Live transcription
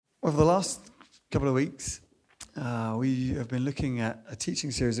Over the last couple of weeks, we have been looking at a teaching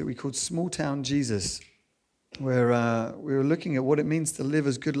series that we called Small Town Jesus, where we were looking at what it means to live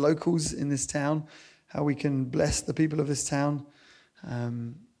as good locals in this town, how we can bless the people of this town.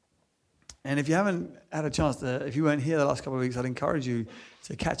 And if you haven't had a chance to, if you weren't here the last couple of weeks, I'd encourage you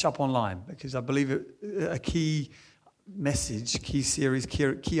to catch up online, because I believe a key message, key series,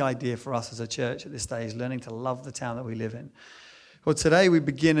 key idea for us as a church at this stage, learning to love the town that we live in. Well, today we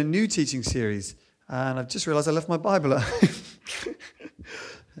begin a new teaching series, and I've just realised I left my Bible at home.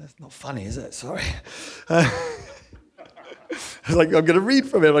 That's not funny, is it? Sorry. I was like, I'm going to read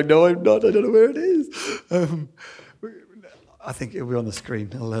from it. I'm like, no, I'm not. I don't know where it is. I think it'll be on the screen.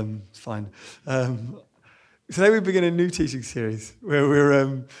 It's fine. Today we begin a new teaching series where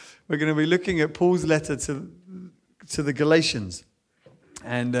we're going to be looking at Paul's letter to the Galatians.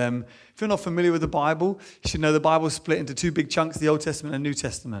 And if you're not familiar with the Bible, you should know the Bible is split into two big chunks, the Old Testament and New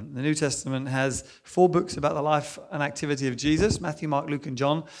Testament. The New Testament has 4 books about the life and activity of Jesus, Matthew, Mark, Luke, and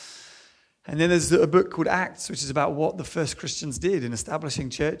John. And then there's a book called Acts, which is about what the first Christians did in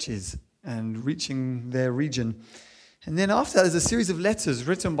establishing churches and reaching their region. And then after that, there's a series of letters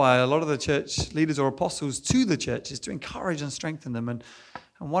written by a lot of the church leaders or apostles to the churches to encourage and strengthen them. And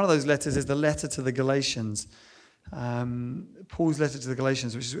one of those letters is the letter to the Galatians. Paul's letter to the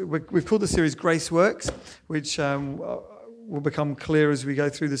Galatians, which we've called the series Grace Works, which will become clear as we go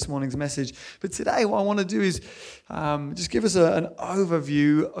through this morning's message. But today what I want to do is just give us an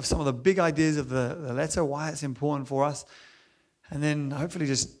overview of some of the big ideas of the letter, why it's important for us, and then hopefully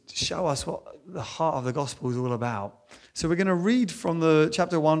just show us what the heart of the gospel is all about. So we're going to read from the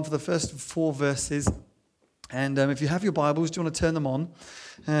chapter 1 for the first 4 verses. And if you have your Bibles, do you want to turn them on?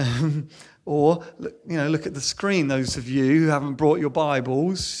 Or look at the screen, those of you who haven't brought your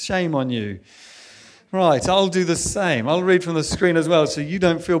Bibles. Shame on you. Right, I'll do the same. I'll read from the screen as well, so you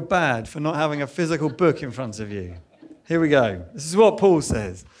don't feel bad for not having a physical book in front of you. Here we go. This is what Paul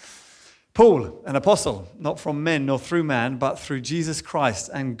says. Paul, an apostle, not from men nor through man, but through Jesus Christ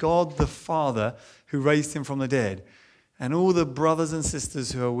and God the Father who raised him from the dead, and all the brothers and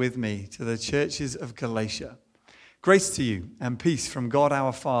sisters who are with me, to the churches of Galatia. Grace to you and peace from God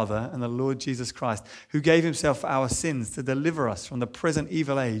our Father and the Lord Jesus Christ, who gave himself for our sins to deliver us from the present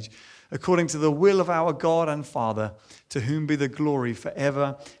evil age, according to the will of our God and Father, to whom be the glory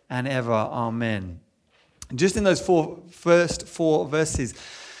forever and ever. Amen. And just in those first four verses,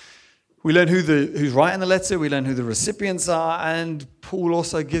 we learn who's writing the letter, we learn who the recipients are, and Paul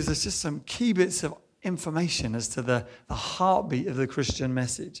also gives us just some key bits of information as to the heartbeat of the Christian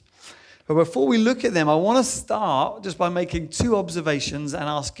message. But before we look at them, I want to start just by making 2 observations and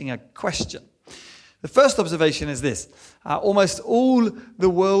asking a question. The first observation is this. Almost all the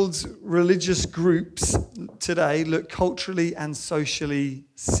world's religious groups today look culturally and socially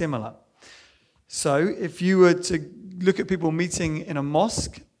similar. So if you were to look at people meeting in a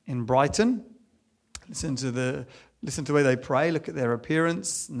mosque in Brighton, listen to the way they pray, look at their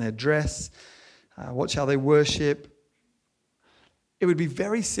appearance and their dress, watch how they worship, it would be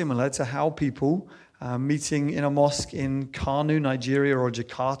very similar to how people meeting in a mosque in Kanu, Nigeria, or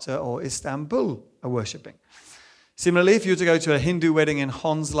Jakarta, or Istanbul are worshipping. Similarly, if you were to go to a Hindu wedding in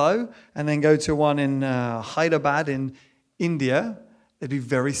Hounslow and then go to one in Hyderabad in India, they'd be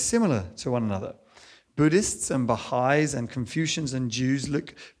very similar to one another. Buddhists and Baha'is and Confucians and Jews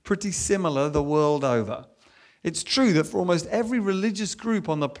look pretty similar the world over. It's true that for almost every religious group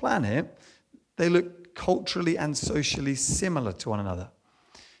on the planet, they look culturally and socially similar to one another,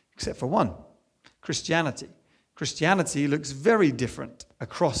 except for one, Christianity. Christianity looks very different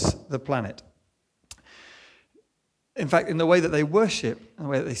across the planet. In fact, in the way that they worship, and the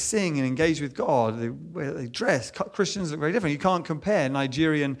way that they sing and engage with God, the way that they dress, Christians look very different. You can't compare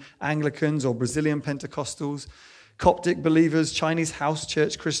Nigerian Anglicans or Brazilian Pentecostals, Coptic believers, Chinese house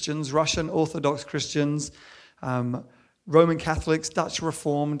church Christians, Russian Orthodox Christians, Roman Catholics, Dutch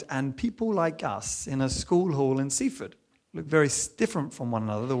Reformed, and people like us in a school hall in Seaford look very different from one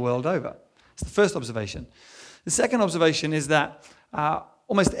another the world over. It's the first observation. The second observation is that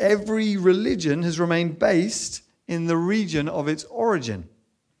almost every religion has remained based in the region of its origin.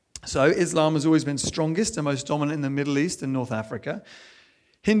 So Islam has always been strongest and most dominant in the Middle East and North Africa.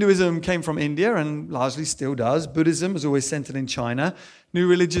 Hinduism came from India and largely still does. Buddhism is always centered in China. New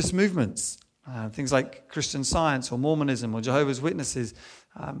religious movements, things like Christian Science or Mormonism or Jehovah's Witnesses,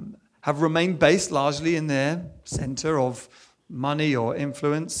 have remained based largely in their center of money or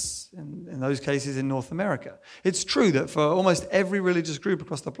influence, in those cases in North America. It's true that for almost every religious group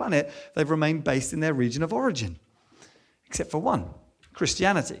across the planet, they've remained based in their region of origin, except for one,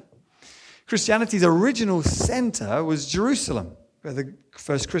 Christianity. Christianity's original center was Jerusalem. where the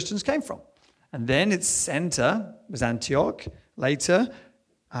first Christians came from. And then its center was Antioch, later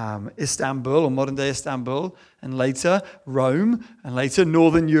Istanbul, or modern-day Istanbul, and later Rome, and later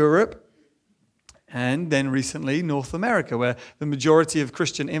Northern Europe, and then recently North America, where the majority of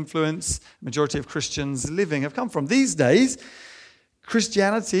Christian influence, majority of Christians living have come from. These days,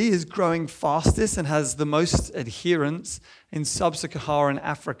 Christianity is growing fastest and has the most adherents in sub-Saharan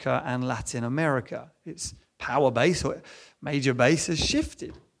Africa and Latin America. Its power base or major base has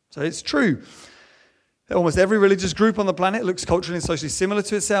shifted. So it's true that almost every religious group on the planet looks culturally and socially similar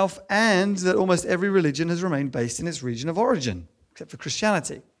to itself, and that almost every religion has remained based in its region of origin, except for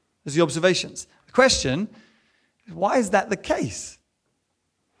Christianity. There's the observations. The question is, why is that the case?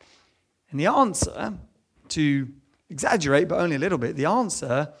 And the answer, to exaggerate, but only a little bit, the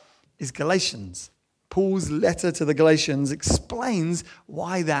answer is Galatians. Paul's letter to the Galatians explains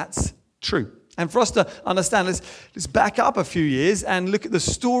why that's true. And for us to understand, let's back up a few years and look at the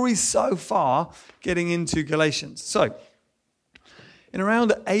story so far getting into Galatians. So, in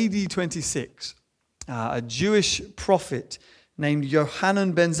around AD 26, a Jewish prophet named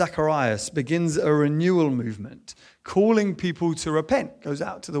Yohanan ben Zacharias begins a renewal movement, calling people to repent, goes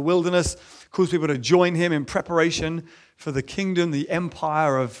out to the wilderness, calls people to join him in preparation for the kingdom, the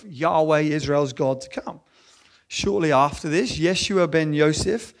empire of Yahweh, Israel's God, to come. Shortly after this, Yeshua ben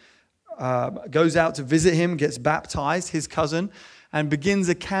Yosef goes out to visit him, gets baptized, his cousin, and begins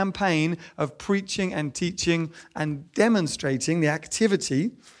a campaign of preaching and teaching and demonstrating the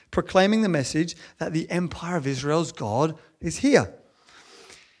activity, proclaiming the message that the empire of Israel's God is here.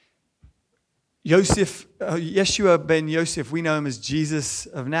 Yeshua ben Yosef, we know him as Jesus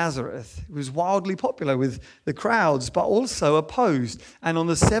of Nazareth. He was wildly popular with the crowds, but also opposed. And on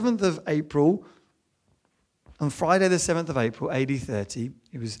the 7th of April, on Friday the 7th of April, AD 30,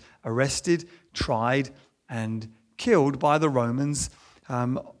 he was arrested, tried, and killed by the Romans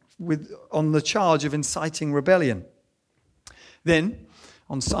on the charge of inciting rebellion. Then,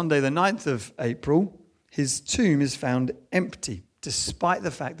 on Sunday the 9th of April, his tomb is found empty, despite the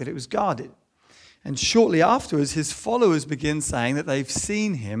fact that it was guarded. And shortly afterwards, his followers begin saying that they've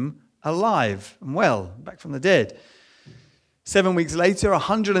seen him alive and well, back from the dead. 7 weeks later,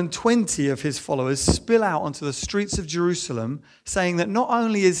 120 of his followers spill out onto the streets of Jerusalem, saying that not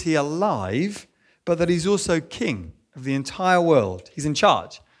only is he alive, but that he's also king of the entire world. He's in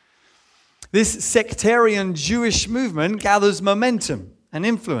charge. This sectarian Jewish movement gathers momentum and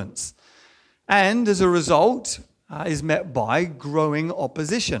influence, and as a result, is met by growing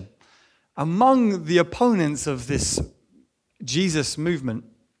opposition. Among the opponents of this Jesus movement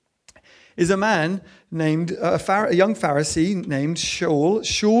is a man named, a young Pharisee named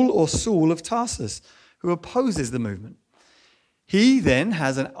Saul of Tarsus, who opposes the movement. He then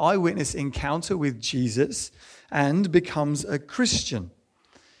has an eyewitness encounter with Jesus and becomes a Christian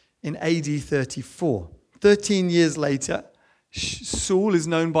in AD 34. 13 years later, Saul is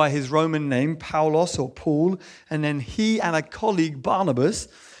known by his Roman name, Paulos or Paul, and then he and a colleague, Barnabas,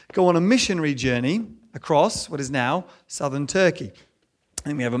 go on a missionary journey across what is now southern Turkey.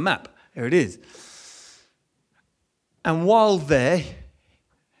 And we have a map. Here it is. And while there,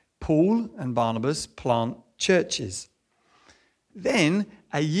 Paul and Barnabas plant churches. Then,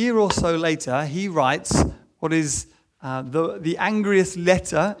 a year or so later, he writes what is the angriest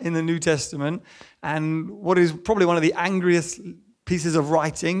letter in the New Testament, and what is probably one of the angriest pieces of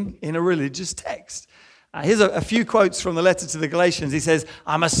writing in a religious text. Here's a few quotes from the letter to the Galatians. He says,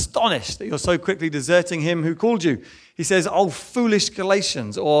 "I'm astonished that you're so quickly deserting him who called you." He says, "Oh, foolish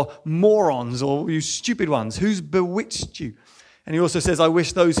Galatians," or morons, or you stupid ones, who's bewitched you? And he also says, "I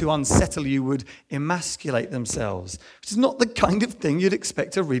wish those who unsettle you would emasculate themselves," which is not the kind of thing you'd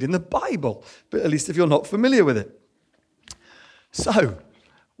expect to read in the Bible, but at least if you're not familiar with it. So,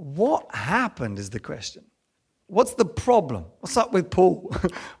 what happened is the question. What's the problem? What's up with Paul?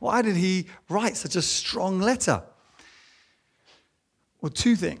 Why did he write such a strong letter? Well,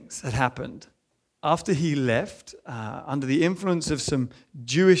 two things had happened. After he left, under the influence of some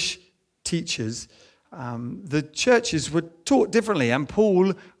Jewish teachers, the churches were taught differently, and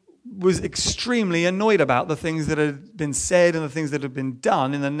Paul was extremely annoyed about the things that had been said and the things that had been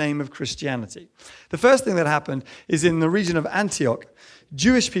done in the name of Christianity. The first thing that happened is in the region of Antioch,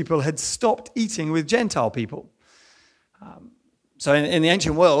 Jewish people had stopped eating with Gentile people. So in the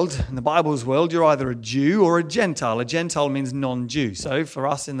ancient world, in the Bible's world, you're either a Jew or a Gentile. A Gentile means non-Jew. So for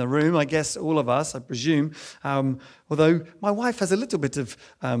us in the room, I guess all of us, I presume, although my wife has a little bit of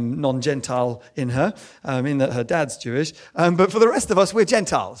non-Gentile in her, in that her dad's Jewish, but for the rest of us, we're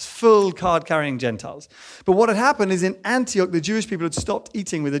Gentiles, full card-carrying Gentiles. But what had happened is in Antioch, the Jewish people had stopped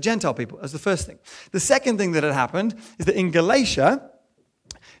eating with the Gentile people. That's the first thing. The second thing that had happened is that in Galatia,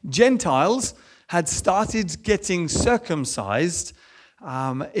 Gentiles had started getting circumcised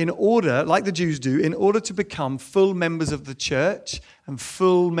in order, like the Jews do, in order to become full members of the church and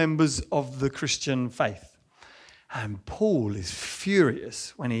full members of the Christian faith. And Paul is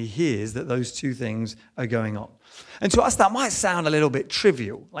furious when he hears that those two things are going on. And to us, that might sound a little bit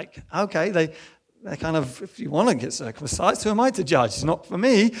trivial. Like, okay, they kind of, if you want to get circumcised, who am I to judge? It's not for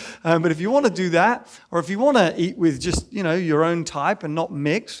me. But if you want to do that, or if you want to eat with just, your own type and not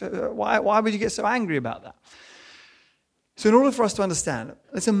mix, why would you get so angry about that? So in order for us to understand,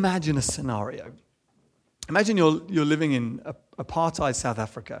 let's imagine a scenario. Imagine you're living in apartheid South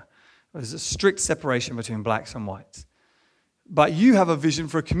Africa. There's a strict separation between blacks and whites. But you have a vision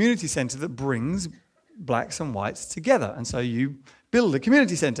for a community center that brings blacks and whites together. And so you build a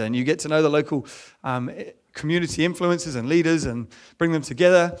community center and you get to know the local community influencers and leaders and bring them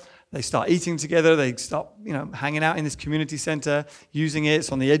together. They start eating together. They start, hanging out in this community center, using it.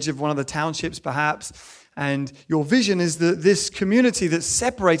 It's on the edge of one of the townships, perhaps. And your vision is that this community that's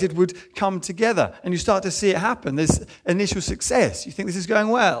separated would come together. And you start to see it happen. There's initial success. You think this is going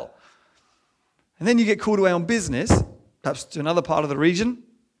well. And then you get called away on business, perhaps to another part of the region,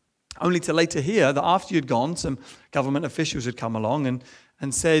 only to later hear that after you'd gone, some government officials had come along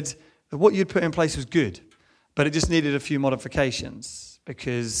and said that what you'd put in place was good, but it just needed a few modifications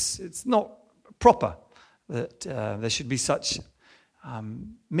because it's not proper that there should be such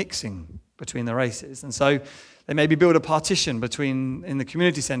mixing between the races. And so they maybe build a partition in the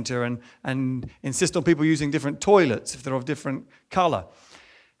community center and insist on people using different toilets if they're of different color.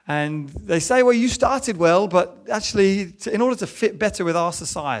 And they say, well, you started well, but actually, in order to fit better with our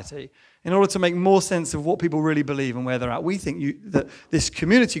society, in order to make more sense of what people really believe and where they're at, we think that this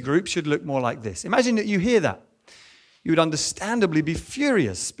community group should look more like this. Imagine that you hear that. You would understandably be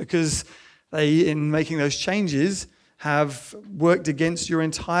furious because they, in making those changes, have worked against your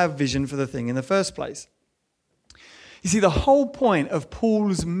entire vision for the thing in the first place. You see, the whole point of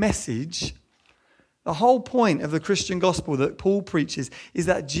Paul's message, the whole point of the Christian gospel that Paul preaches is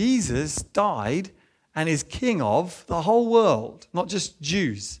that Jesus died and is king of the whole world, not just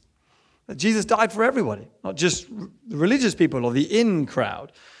Jews. That Jesus died for everybody, not just the religious people or the in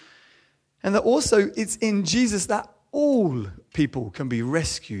crowd. And that also it's in Jesus that all people can be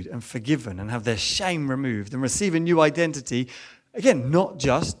rescued and forgiven and have their shame removed and receive a new identity. Again, not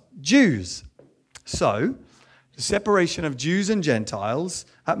just Jews. So, the separation of Jews and Gentiles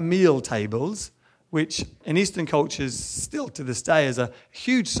at meal tables, which in Eastern cultures still to this day is a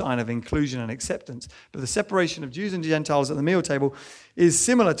huge sign of inclusion and acceptance. But the separation of Jews and Gentiles at the meal table is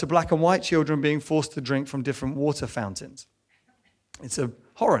similar to black and white children being forced to drink from different water fountains. It's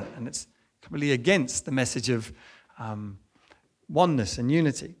abhorrent and it's completely against the message of oneness and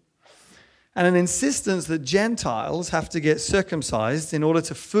unity. And an insistence that Gentiles have to get circumcised in order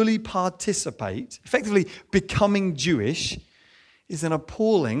to fully participate, effectively becoming Jewish, is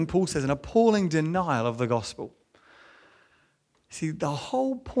Paul says, an appalling denial of the gospel. See, the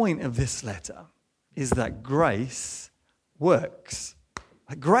whole point of this letter is that grace works.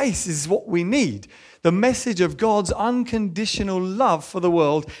 Grace is what we need. The message of God's unconditional love for the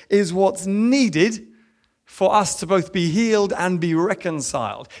world is what's needed for us to both be healed and be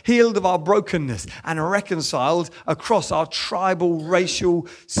reconciled. Healed of our brokenness and reconciled across our tribal, racial,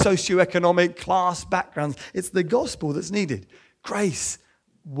 socioeconomic, class backgrounds. It's the gospel that's needed. Grace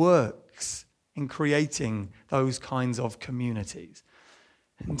works in creating those kinds of communities.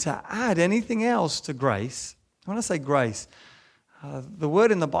 And to add anything else to grace, when I say grace, the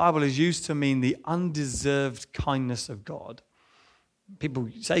word in the Bible is used to mean the undeserved kindness of God. People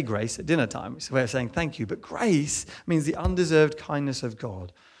say grace at dinner time. It's a way of saying thank you. But grace means the undeserved kindness of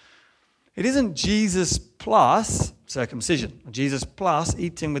God. It isn't Jesus plus circumcision, Jesus plus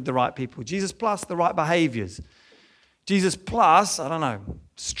eating with the right people, Jesus plus the right behaviors, Jesus plus,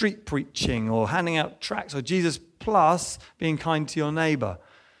 street preaching or handing out tracts, or Jesus plus being kind to your neighbor.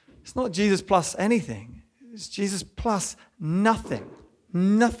 It's not Jesus plus anything. It's Jesus plus nothing.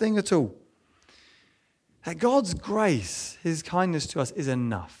 Nothing at all. That God's grace, his kindness to us is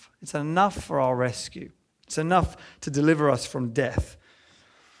enough. It's enough for our rescue. It's enough to deliver us from death.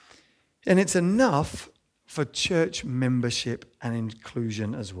 And it's enough for church membership and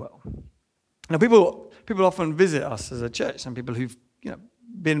inclusion as well. Now, people often visit us as a church, and people who've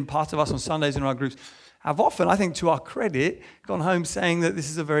been part of us on Sundays in our groups have often, I think to our credit, gone home saying that this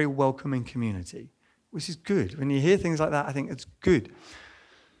is a very welcoming community, which is good. When you hear things like that, I think it's good.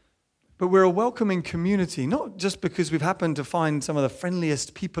 But we're a welcoming community, not just because we've happened to find some of the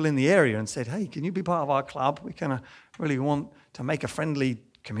friendliest people in the area and said, hey, can you be part of our club? We kind of really want to make a friendly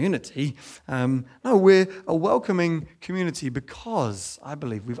community. No, we're a welcoming community because I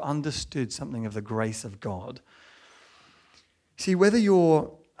believe we've understood something of the grace of God. See, whether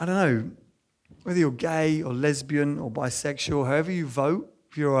you're gay or lesbian or bisexual, however you vote,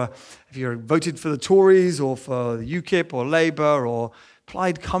 if you're voted for the Tories or for the UKIP or Labour or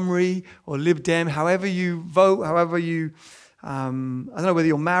Plaid Cymru or Lib Dem, however you vote, however you, I don't know whether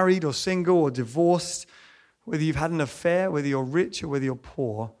you're married or single or divorced, whether you've had an affair, whether you're rich or whether you're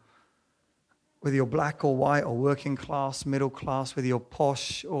poor, whether you're black or white or working class, middle class, whether you're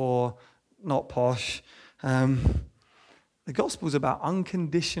posh or not posh. The gospel is about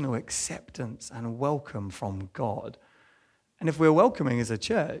unconditional acceptance and welcome from God. And if we're welcoming as a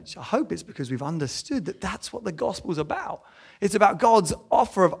church, I hope it's because we've understood that that's what the gospel's about. It's about God's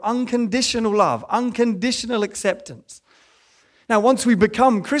offer of unconditional love, unconditional acceptance. Now, once we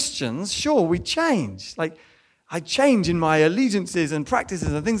become Christians, sure, we change. Like, I change in my allegiances and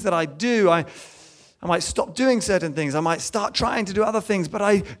practices and things that I do. I might stop doing certain things. I might start trying to do other things. But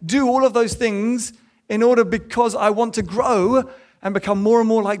I do all of those things in order because I want to grow and become more and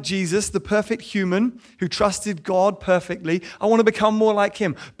more like Jesus, the perfect human who trusted God perfectly. I want to become more like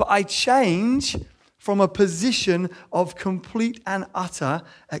him. But I change from a position of complete and utter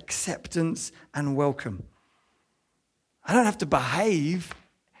acceptance and welcome. I don't have to behave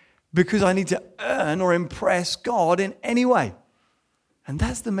because I need to earn or impress God in any way. And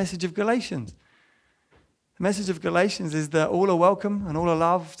that's the message of Galatians. The message of Galatians is that all are welcome and all are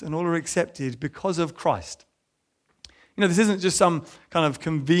loved and all are accepted because of Christ. This isn't just some kind of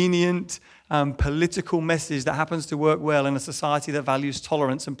convenient political message that happens to work well in a society that values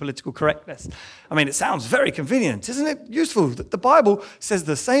tolerance and political correctness. I mean, it sounds very convenient. Isn't it useful that the Bible says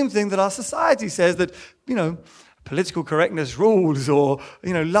the same thing that our society says, that, political correctness rules, or,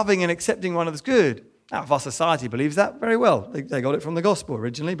 loving and accepting one another's good? Now, if our society believes that, very well. They got it from the gospel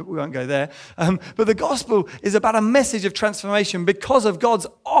originally, but we won't go there. But the gospel is about a message of transformation because of God's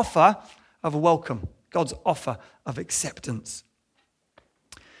offer of welcome, God's offer of acceptance.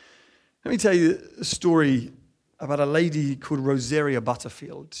 Let me tell you a story about a lady called Rosaria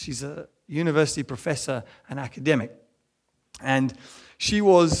Butterfield. She's a university professor and academic. And she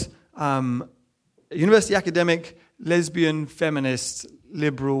was a university academic, lesbian, feminist,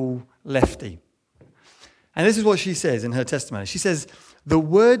 liberal, lefty. And this is what she says in her testimony. She says, "The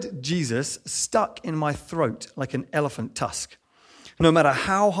word Jesus stuck in my throat like an elephant tusk. No matter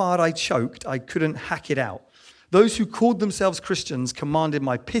how hard I choked, I couldn't hack it out. Those who called themselves Christians commanded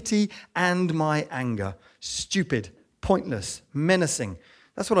my pity and my anger. Stupid, pointless, menacing.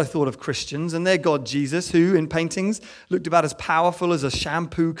 That's what I thought of Christians and their God Jesus, who, in paintings, looked about as powerful as a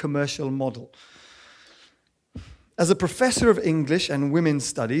shampoo commercial model." As a professor of English and women's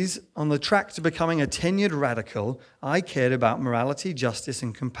studies, on the track to becoming a tenured radical, I cared about morality, justice,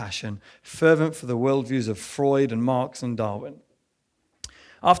 and compassion, fervent for the worldviews of Freud and Marx and Darwin.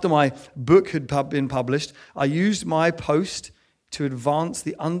 After my book had been published, I used my post to advance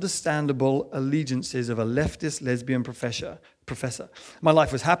the understandable allegiances of a leftist lesbian professor. My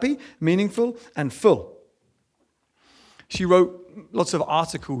life was happy, meaningful, and full. She wrote lots of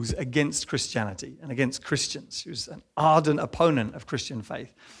articles against Christianity and against Christians. She was an ardent opponent of Christian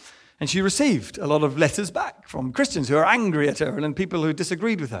faith. And she received a lot of letters back from Christians who are angry at her and people who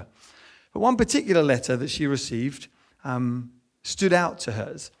disagreed with her. But one particular letter that she received stood out to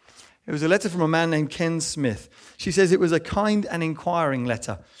hers. It was a letter from a man named Ken Smith. She says it was a kind and inquiring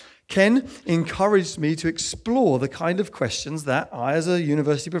letter. Ken encouraged me to explore the kind of questions that I, as a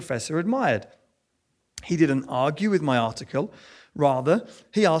university professor, admired. He didn't argue with my article. Rather,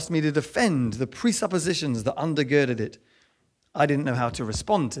 he asked me to defend the presuppositions that undergirded it. I didn't know how to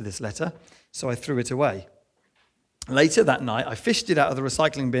respond to this letter, so I threw it away. Later that night, I fished it out of the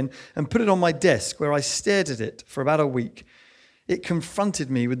recycling bin and put it on my desk, where I stared at it for about a week. It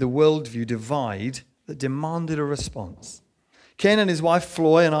confronted me with the worldview divide that demanded a response. Ken and his wife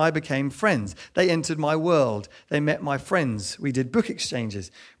Floy and I became friends. They entered my world. They met my friends. We did book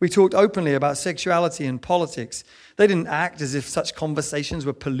exchanges. We talked openly about sexuality and politics. They didn't act as if such conversations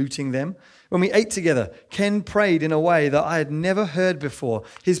were polluting them. When we ate together, Ken prayed in a way that I had never heard before.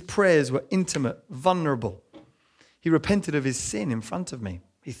 His prayers were intimate, vulnerable. He repented of his sin in front of me.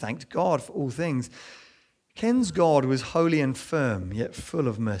 He thanked God for all things. Ken's God was holy and firm, yet full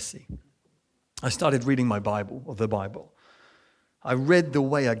of mercy. I started reading my Bible, or the Bible. I read the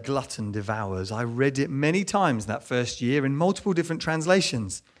way a glutton devours. I read it many times that first year in multiple different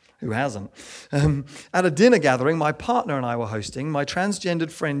translations. Who hasn't? At a dinner gathering my partner and I were hosting, my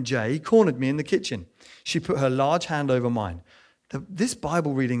transgendered friend Jay cornered me in the kitchen. She put her large hand over mine. This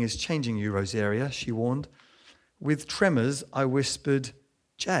Bible reading is changing you, Rosaria, she warned. With tremors, I whispered,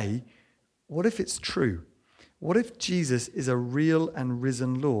 Jay, what if it's true? What if Jesus is a real and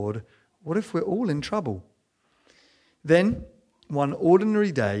risen Lord? What if we're all in trouble? Then, one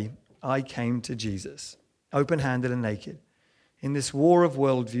ordinary day, I came to Jesus, open-handed and naked. In this war of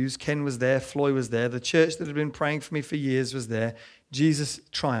worldviews, Ken was there, Floyd was there, the church that had been praying for me for years was there. Jesus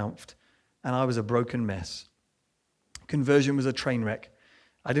triumphed, and I was a broken mess. Conversion was a train wreck.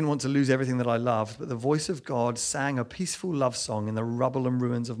 I didn't want to lose everything that I loved, but the voice of God sang a peaceful love song in the rubble and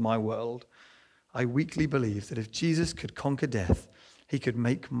ruins of my world. I weakly believed that if Jesus could conquer death, he could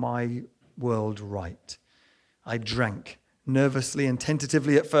make my world right. I drank, nervously and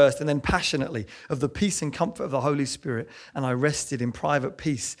tentatively at first, and then passionately, of the peace and comfort of the Holy Spirit, and I rested in private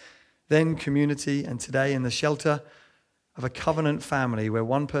peace, then community, and today in the shelter of a covenant family where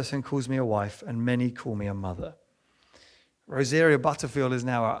one person calls me a wife and many call me a mother. Rosaria Butterfield is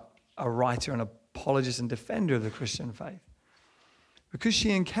now a writer, an apologist and defender of the Christian faith, because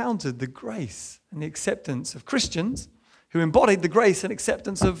she encountered the grace and the acceptance of Christians who embodied the grace and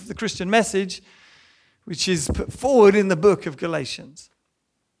acceptance of the Christian message, which is put forward in the book of Galatians.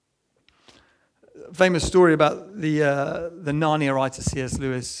 A famous story about the Narnia writer C.S.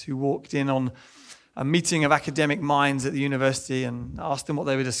 Lewis, who walked in on a meeting of academic minds at the university and asked them what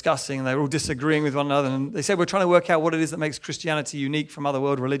they were discussing, and they were all disagreeing with one another. And they said, we're trying to work out what it is that makes Christianity unique from other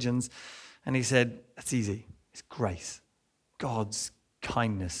world religions. And he said, that's easy. It's grace. God's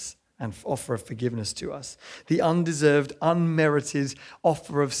kindness and offer of forgiveness to us. The undeserved, unmerited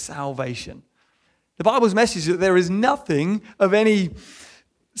offer of salvation. The Bible's message is that there is nothing of any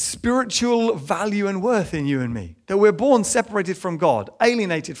spiritual value and worth in you and me. That we're born separated from God,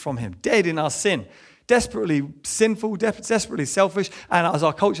 alienated from him, dead in our sin, desperately sinful, desperately selfish, and as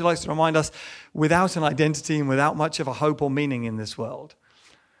our culture likes to remind us, without an identity and without much of a hope or meaning in this world.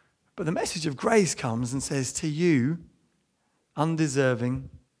 But the message of grace comes and says to you, undeserving,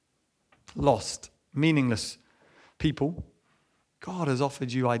 lost, meaningless people, God has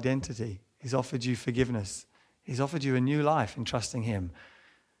offered you identity. He's offered you forgiveness. He's offered you a new life in trusting him.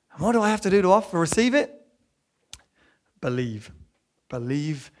 And what do I have to do to receive it? Believe.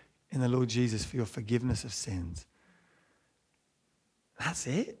 Believe in the Lord Jesus for your forgiveness of sins. That's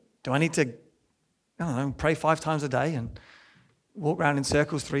it. Do I need to, pray 5 times a day and walk around in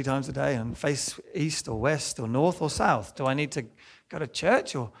circles 3 times a day and face east or west or north or south? Do I need to go to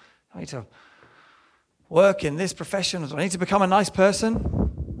church, or do I need to work in this profession, or do I need to become a nice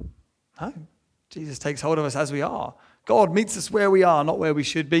person? No. Jesus takes hold of us as we are. God meets us where we are, not where we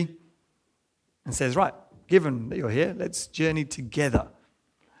should be, and says, right, given that you're here, let's journey together.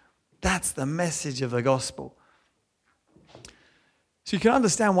 That's the message of the gospel. So you can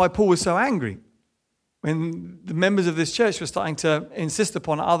understand why Paul was so angry when the members of this church were starting to insist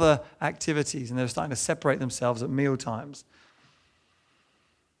upon other activities, and they were starting to separate themselves at meal times.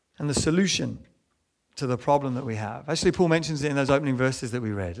 And the solution to the problem that we have. Actually, Paul mentions it in those opening verses that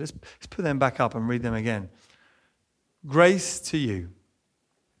we read. Let's put them back up and read them again. Grace to you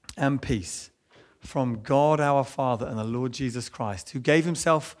and peace from God our Father and the Lord Jesus Christ, who gave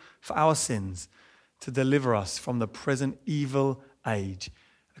himself for our sins to deliver us from the present evil age,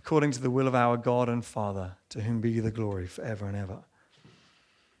 according to the will of our God and Father, to whom be the glory forever and ever.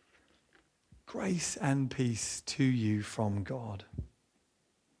 Grace and peace to you from God.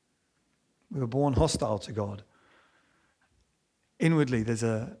 We were born hostile to God. Inwardly, there's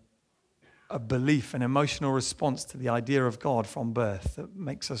a belief, an emotional response to the idea of God from birth that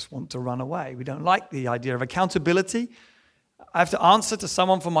makes us want to run away. We don't like the idea of accountability. I have to answer to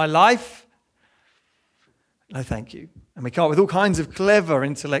someone for my life. No, thank you. And we come up with all kinds of clever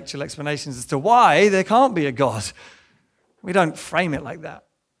intellectual explanations as to why there can't be a God. We don't frame it like that.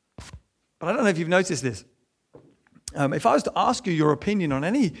 But I don't know if you've noticed this. If I was to ask you your opinion on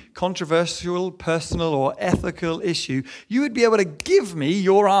any controversial, personal, or ethical issue, you would be able to give me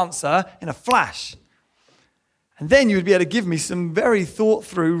your answer in a flash. And then you would be able to give me some very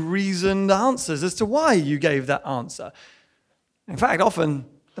thought-through, reasoned answers as to why you gave that answer. In fact, often,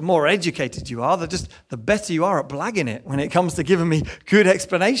 the more educated you are, the better you are at blagging it when it comes to giving me good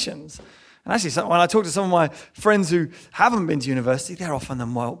explanations. And actually, when I talk to some of my friends who haven't been to university, they're often the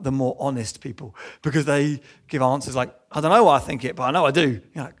more honest people, because they give answers like, I don't know why I think it, but I know I do.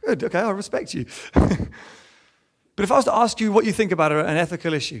 You're like, good, okay, I respect you. But if I was to ask you what you think about an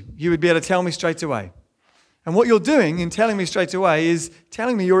ethical issue, you would be able to tell me straight away. And what you're doing in telling me straight away is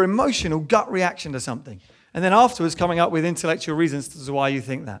telling me your emotional gut reaction to something. And then afterwards coming up with intellectual reasons as to why you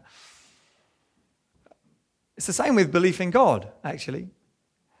think that. It's the same with belief in God, actually.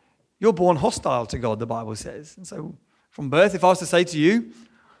 You're born hostile to God, the Bible says. And so from birth, if I was to say to you,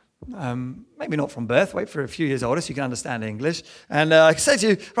 maybe not from birth, wait for a few years older so you can understand English. And I say to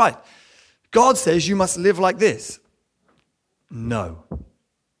you, right, God says you must live like this. No.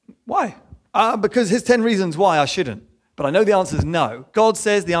 Why? Because his 10 reasons why I shouldn't. But I know the answer is no. God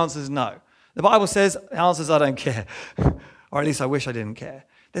says the answer is no. The Bible says the answer is I don't care. Or at least I wish I didn't care.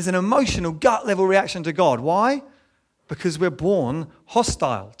 There's an emotional gut level reaction to God. Why? Because we're born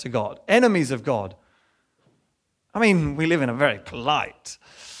hostile to God, enemies of God. I mean, we live in a very polite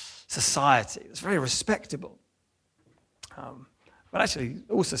society. It's very respectable. But actually,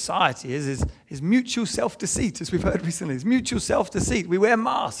 all society is mutual self-deceit, as we've heard recently. It's mutual self-deceit. We wear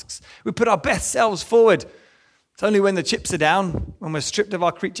masks. We put our best selves forward. It's only when the chips are down, when we're stripped of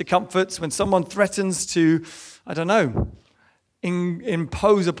our creature comforts, when someone threatens to,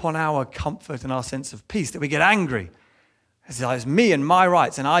 impose upon our comfort and our sense of peace, that we get angry. It's me and my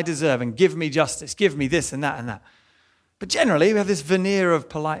rights, and I deserve, and give me justice, give me this and that and that. But generally, we have this veneer of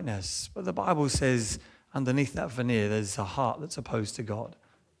politeness. But the Bible says underneath that veneer, there's a heart that's opposed to God,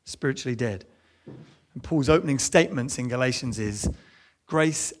 spiritually dead. And Paul's opening statements in Galatians is,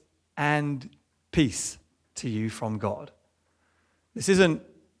 grace and peace to you from God. This isn't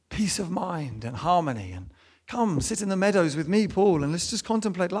peace of mind and harmony and come sit in the meadows with me, Paul, and let's just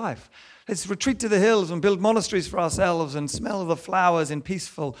contemplate life. Let's retreat to the hills and build monasteries for ourselves and smell the flowers in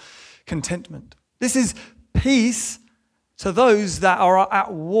peaceful contentment. This is peace to those that are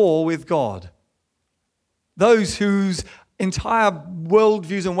at war with God. Those whose entire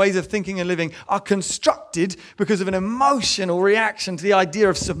worldviews and ways of thinking and living are constructed because of an emotional reaction to the idea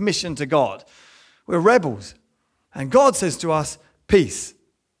of submission to God. We're rebels. And God says to us, peace.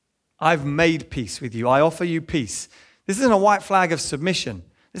 I've made peace with you. I offer you peace. This isn't a white flag of submission.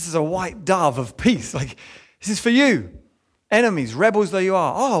 This is a white dove of peace. This is for you. Enemies, rebels though you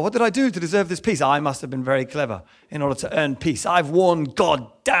are. Oh, what did I do to deserve this peace? I must have been very clever in order to earn peace. I've worn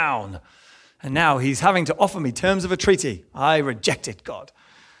God down. And now he's having to offer me terms of a treaty. I rejected God.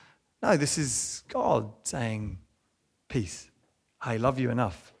 No, this is God saying, peace. I love you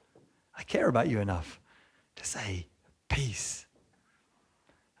enough. I care about you enough to say peace.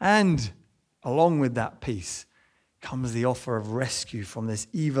 And along with that peace comes the offer of rescue from this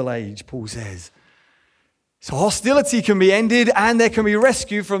evil age, Paul says. So hostility can be ended and there can be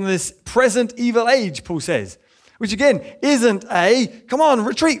rescue from this present evil age, Paul says. Which again, isn't come on,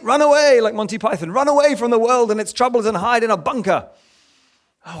 retreat, run away, like Monty Python. Run away from the world and its troubles and hide in a bunker.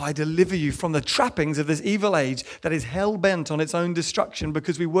 Oh, I deliver you from the trappings of this evil age that is hell-bent on its own destruction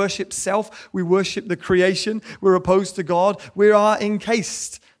because we worship self, we worship the creation, we're opposed to God, we are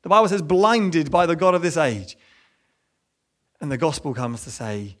encased. The Bible says blinded by the God of this age. And the gospel comes to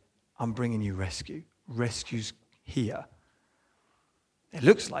say, I'm bringing you rescue. Rescue's here. It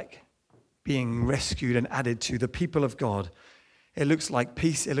looks like being rescued and added to the people of God. It looks like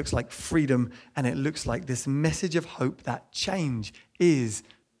peace, it looks like freedom, and it looks like this message of hope that change is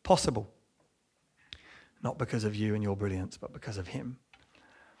possible. Not because of you and your brilliance, but because of him.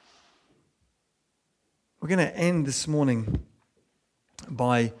 We're going to end this morning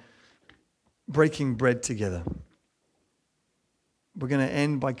by breaking bread together. We're going to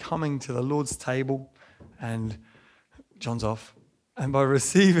end by coming to the Lord's table, and John's off, and by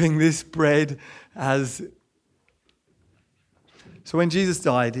receiving this bread as... So when Jesus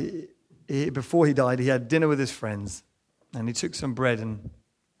died, before he died, he had dinner with his friends, and he took some bread, and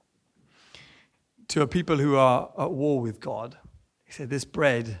to a people who are at war with God, he said, this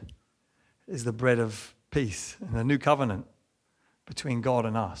bread is the bread of peace and a new covenant between God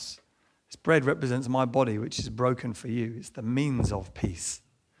and us. This bread represents my body, which is broken for you. It's the means of peace.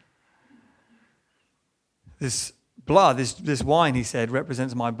 This blood, this wine, he said,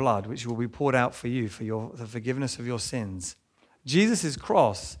 represents my blood, which will be poured out for you for the forgiveness of your sins. Jesus'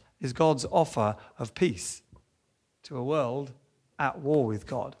 cross is God's offer of peace to a world at war with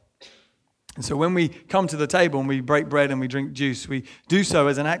God. And so when we come to the table and we break bread and we drink juice, we do so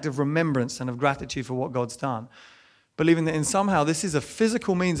as an act of remembrance and of gratitude for what God's done, believing that in somehow this is a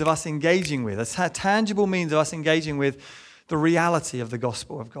physical means of us engaging with, a tangible means of us engaging with the reality of the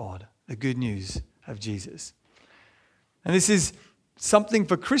gospel of God, the good news of Jesus. And this is something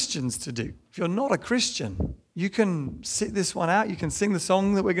for Christians to do. If you're not a Christian, you can sit this one out. You can sing the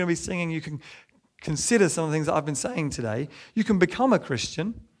song that we're going to be singing. You can consider some of the things that I've been saying today. You can become a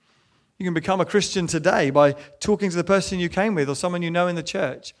Christian. You can become a Christian today by talking to the person you came with or someone you know in the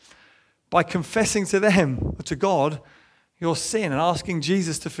church, by confessing to them or to God your sin and asking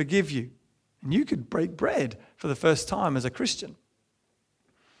Jesus to forgive you. And you could break bread for the first time as a Christian.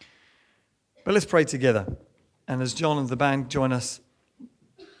 But let's pray together. And as John and the band join us,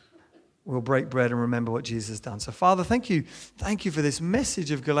 we'll break bread and remember what Jesus has done. So Father, thank you. Thank you for this message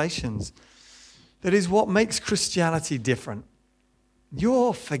of Galatians. That is what makes Christianity different.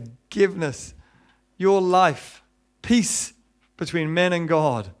 Your forgiveness, your life, peace between men and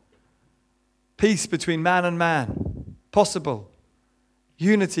God, peace between man and man, possible,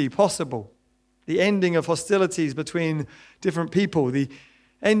 unity possible, the ending of hostilities between different people, the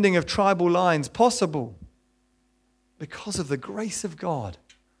ending of tribal lines possible because of the grace of God.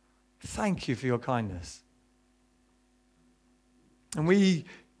 Thank you for your kindness. And we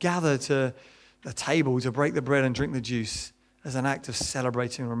gather to the table to break the bread and drink the juice as an act of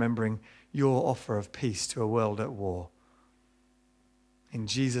celebrating and remembering your offer of peace to a world at war. In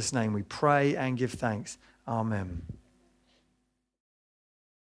Jesus' name we pray and give thanks. Amen.